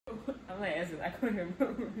I'm gonna answer that question.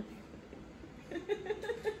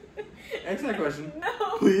 Answer that question.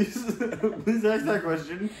 No. Please. Please ask that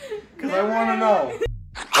question. Because I want to know.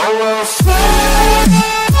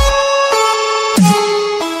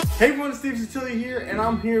 Hey everyone, Steve Satilli here, and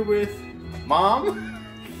I'm here with Mom.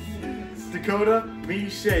 It's Dakota, me,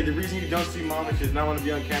 Shay. The reason you don't see Mom is she does not want to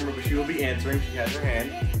be on camera, but she will be answering. She has her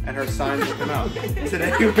hand, and her signs will come out.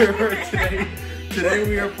 Today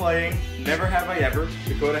we are playing Never Have I Ever.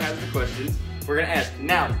 Dakota has the questions. We're going to ask.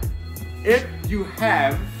 Now, if you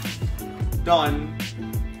have done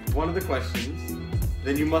one of the questions,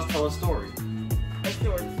 then you must tell a story. A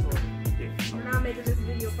short story. We're not making this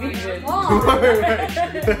video for Wait.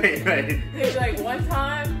 Wait. It was like one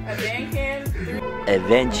time a band camp.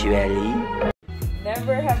 Eventually.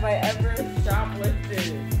 Never have I ever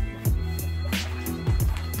shoplifted.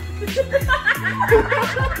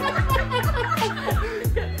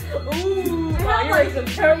 Ooh, wow, you're like some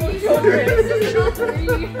terrible children.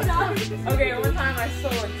 Okay, one time I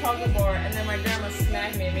stole a chocolate bar and then my grandma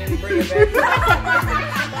smacked me and made me bring it back.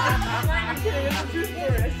 I'm like, I'm kidding, it's a true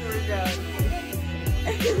story, I swear to God.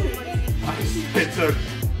 It took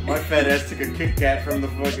my fat ass took a Kit Kat from the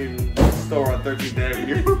fucking store on 13th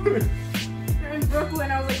Avenue. In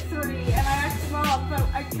Brooklyn, I was like 3, and I asked Mom,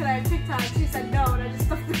 could I have TikTok? She said no, and I just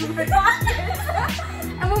stuffed it in my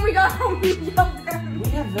pocket. And when we got home, we yelled at her. We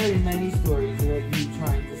have very many stories about you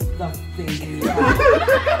trying to stuff things in your mouth.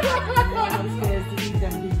 Upstairs to eat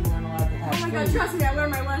them because you weren't allowed to have Oh my God, food. trust me, I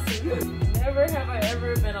learned my lesson. Never have I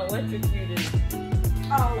ever been electrocuted.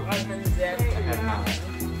 Oh. I've been zapped too.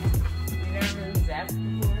 You never been zapped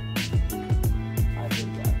before? I did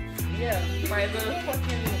that. Yeah, by the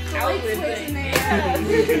fucking The light outlet switch thing. in there. Yeah.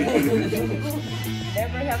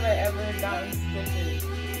 Never have I ever gotten stitches.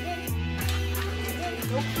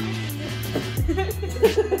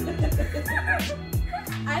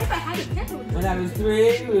 If I had a picture with When I was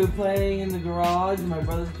 3, we were playing in the garage. My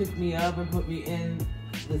brothers picked me up and put me in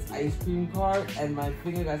this ice cream cart, and my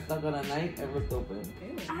finger got stuck on a knife and ripped open.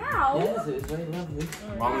 Ow! Yes, it was very lovely.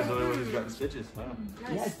 Mom is the only one who's gotten stitches. Wow.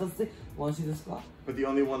 Nice. Yeah, I still see. Want to see the scar? But the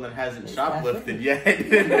only one that hasn't shoplifted yet.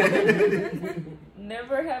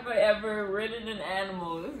 Never have I ever ridden an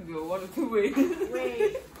animal. This is good. One of 2 ways.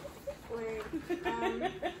 Wait.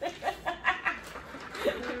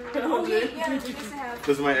 Oh, yeah, I used to have.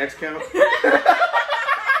 Does my ex count?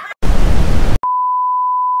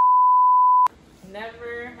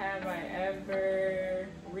 Never have I ever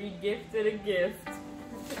re-gifted a gift.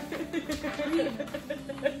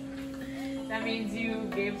 That means you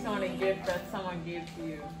gave someone a gift that someone gave to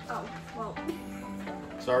you. Oh, well.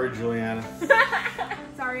 Sorry, Juliana.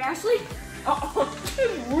 Sorry, Ashley. Oh,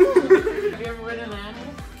 have you ever ridden an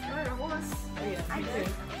animal? I rode a horse. Oh yeah, I me did.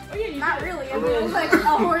 too. Oh yeah, you Not did. really. I mean, it was like a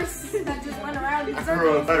horse that just went around in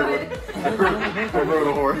circles. I rode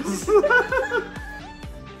a horse.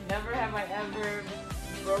 Never have I ever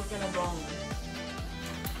broken a bone.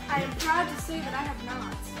 I am proud to say that I have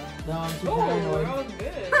not. No, I'm too Oh, we're all paranoid.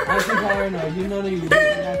 good. I'm too paranoid. You know that you're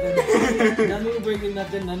breaking nothing. None of you breaking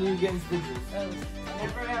nothing. None of you getting stitches.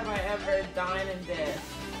 Never have I ever dined and dead.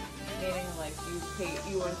 Meaning like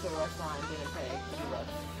you went to a restaurant and didn't pay because you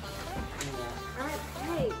left. Alright,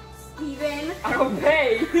 hey, Steven. I don't pay.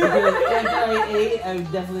 Because after I ate, I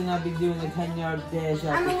would definitely not be doing a 10-yard dash. I'm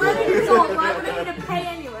after 11 that. years old. Why would I need to pay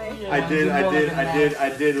anyway? I did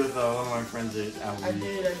with one of my friends at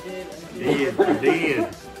Applebee's. I did.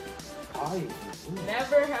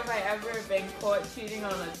 Never have I ever been caught cheating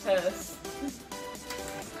on a test.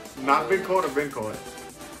 Not been caught or been caught?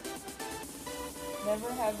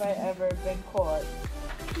 Never have I ever been caught.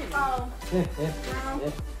 Oh, no.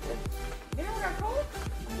 You never got caught?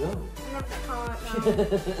 No. I never got caught, no. I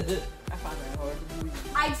found that hard to believe.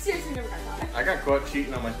 I seriously never got caught. I got caught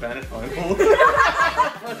cheating on my Spanish final.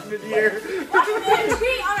 Freshman year. Why did you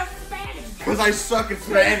cheat on a Spanish? Because I suck at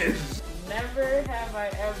Spanish. Never have I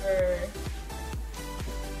ever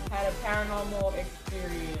had a paranormal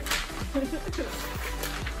experience.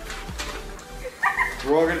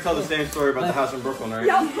 We're all gonna tell the same story about the house in Brooklyn, right?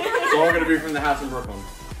 Yep. It's all gonna be from the house in Brooklyn.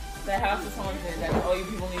 That house is haunted. That's all you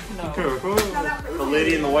people need to know. The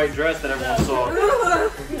lady in the white dress that everyone saw.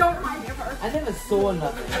 Don't remind me of her. I never saw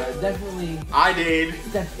nothing, but I definitely I did.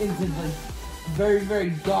 stepped into the very,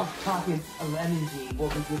 very dark pockets of energy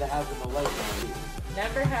walking through the house in the light.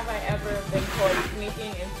 Never have I ever been caught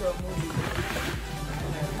sneaking into a movie.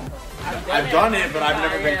 I've done it, but I've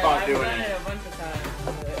never been caught doing I've done it. it a bunch of times.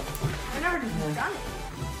 But I've never done it.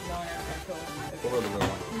 no, I never been caught. What were the real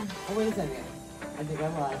Oh, wait a second. I think I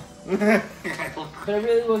lied. But I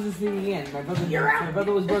really wasn't sneaking in. My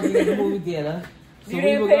brother was working at the movie theater, So You we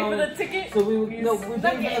didn't were pay going, for the ticket? So we You paid for the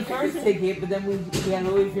snuck first it. ticket, but then we had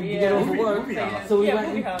to wait for him to get off of work. movie house. So we Yeah, went.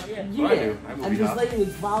 movie house, yeah. Well, I do. I and movie this house. lady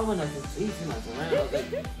was following us and chasing us around. I was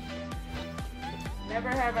like, Never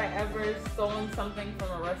have I ever stolen something from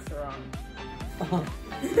a restaurant.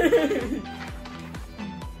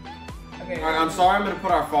 Okay. Alright, I'm sorry I'm gonna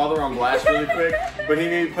put our father on blast really quick, but he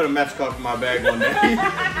needed to put a meth cup in my bag one day.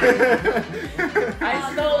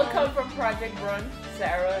 I stole a cup from Project Run,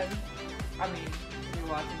 Sarah, and I mean, you're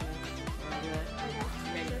watching this.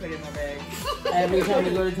 You made me put it in my bag. every time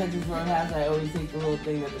we go to Texas Roadhouse, I always take the little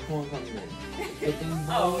thing that the corn comes in. The thing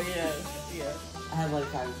Oh, yeah. Yeah. I have like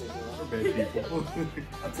 5 or 6 of We're bad people.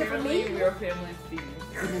 Apparently, your family's thieves.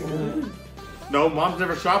 them. No, mom's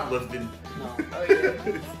never shoplifted. No. Oh,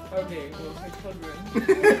 yeah. Okay, well, my children.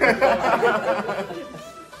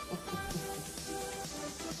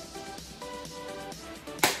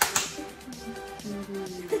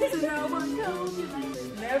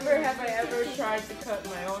 Never have I ever tried to cut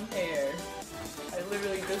my own hair. I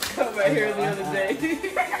literally just cut my hair the other day.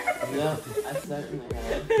 Yeah, I certainly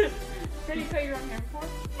have. Did you cut your own hair before?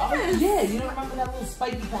 Oh yeah, you don't remember that little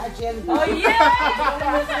spiky patch you had? Oh,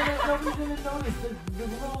 yeah! Nobody's gonna notice the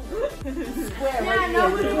little square Yeah, right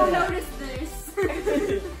nobody there. will notice this.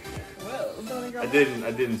 Well, I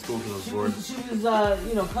did in school because I was bored. She was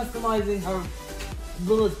customizing her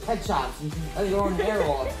littlest pet shops and she's cutting her own hair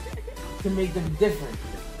off to make them different.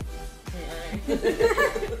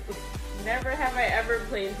 Never have I ever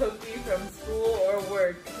played hooky from school or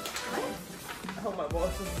work. I hope my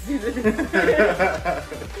boss doesn't see this. Just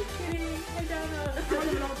kidding. I don't know.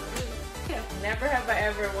 Never have I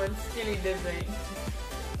ever went skinny dipping.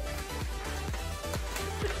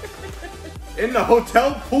 In the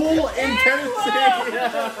hotel pool in Tennessee.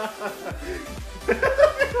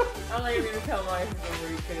 I'm not even gonna tell my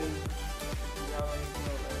story because y'all don't even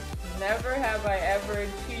know that. Never have I ever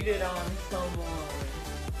cheated on someone.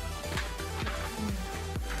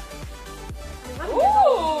 Ooh!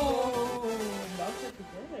 That's what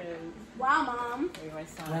it is. Wow, Mom. Wait, my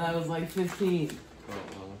son. When I was like 15.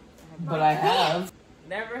 But I have.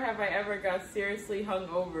 Never have I ever got seriously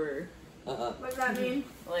hungover. What does that mean?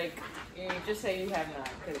 Like, you just say you have not,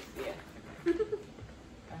 because, yeah.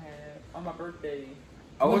 I had on my birthday.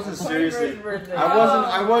 I wasn't seriously. Birthday.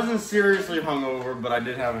 I wasn't seriously hungover, but I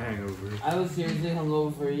did have a hangover. I was seriously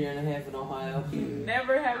hungover for 1.5 years in Ohio.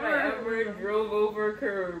 Never have I ever drove over a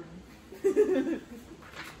curb.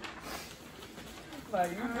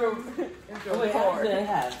 Like, you drove into Oh a wait, car.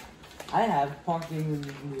 actually I have parking in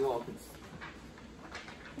New York.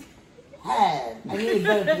 I need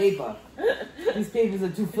better paper. These papers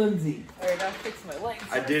are too flimsy. Alright, I'll fix my legs.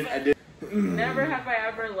 I did. Never have I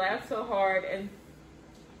ever laughed so hard and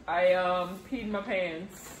I peed my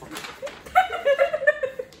pants.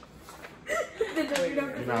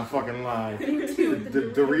 You're not fucking lying.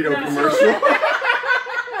 The Dorito No. commercial.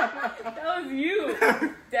 That was you.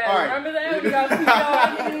 Dad, All right. remember that? We got peed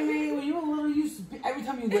on. When you were little, you used to, every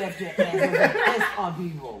time you laughed your ass, you was pissed on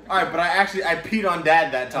people. Alright, but I peed on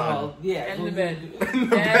Dad that time. Well, yeah. In the bed. In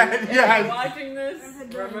the Dad, bed, if yeah. you're watching this,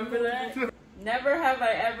 remember that? Never have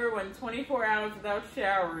I ever went 24 hours without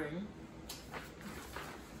showering.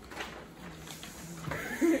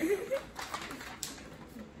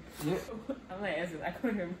 Yep. I'm not answering. I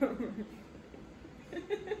couldn't remember.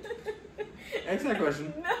 Answer that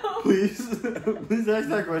question. No. Please. Please ask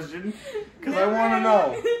that question. Because I want to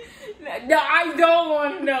know. No, I don't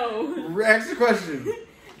want to know. Ask the question.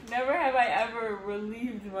 Never have I ever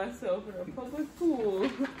relieved myself in a public pool.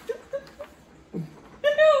 That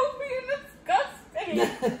would be disgusting.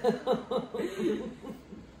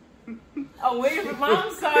 I'm waiting for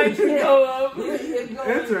mom's side to go up.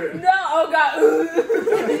 Answer it. No, oh God.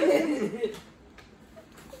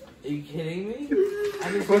 Are you kidding me?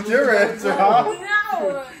 What's your answer, huh?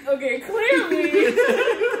 No. Okay, clearly.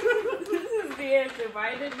 This is the answer, but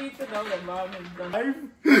I didn't need to know that mom has done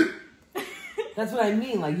it. That's what I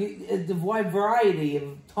mean. Like, the wide variety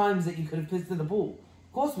of times that you could have pissed in the pool.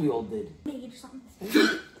 Of course we all did. Here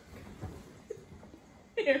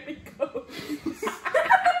he goes.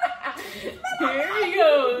 Here he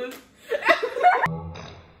goes.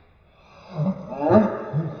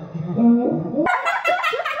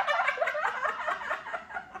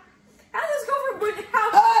 How does this go from Brick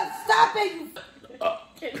House? Stop it!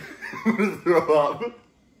 I'm gonna throw up.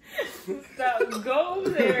 Stop. Go over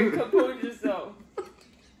there and compose yourself.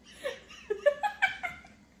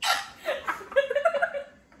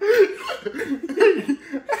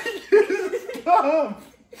 Stop.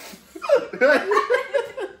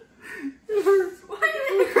 Why did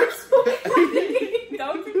it hurt so funny?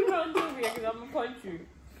 Don't you don't do me because I'm gonna punch you.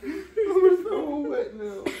 I'm gonna throw away.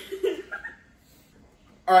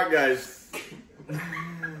 Alright, guys.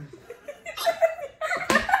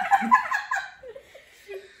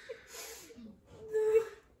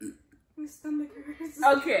 My stomach hurts.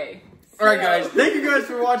 Okay. Alright, guys. Thank you guys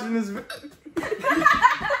for watching this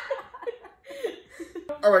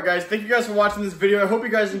Alright, guys. Thank you guys for watching this video. I hope you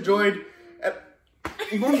guys enjoyed.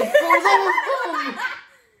 You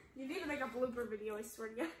need to make a blooper video, I swear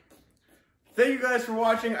to God. Thank you guys for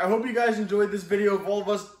watching. I hope you guys enjoyed this video of all of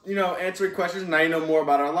us, you know, answering questions. Now you know more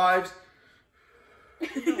about our lives.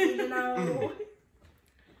 No.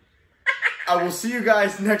 I will see you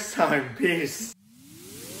guys next time. Peace.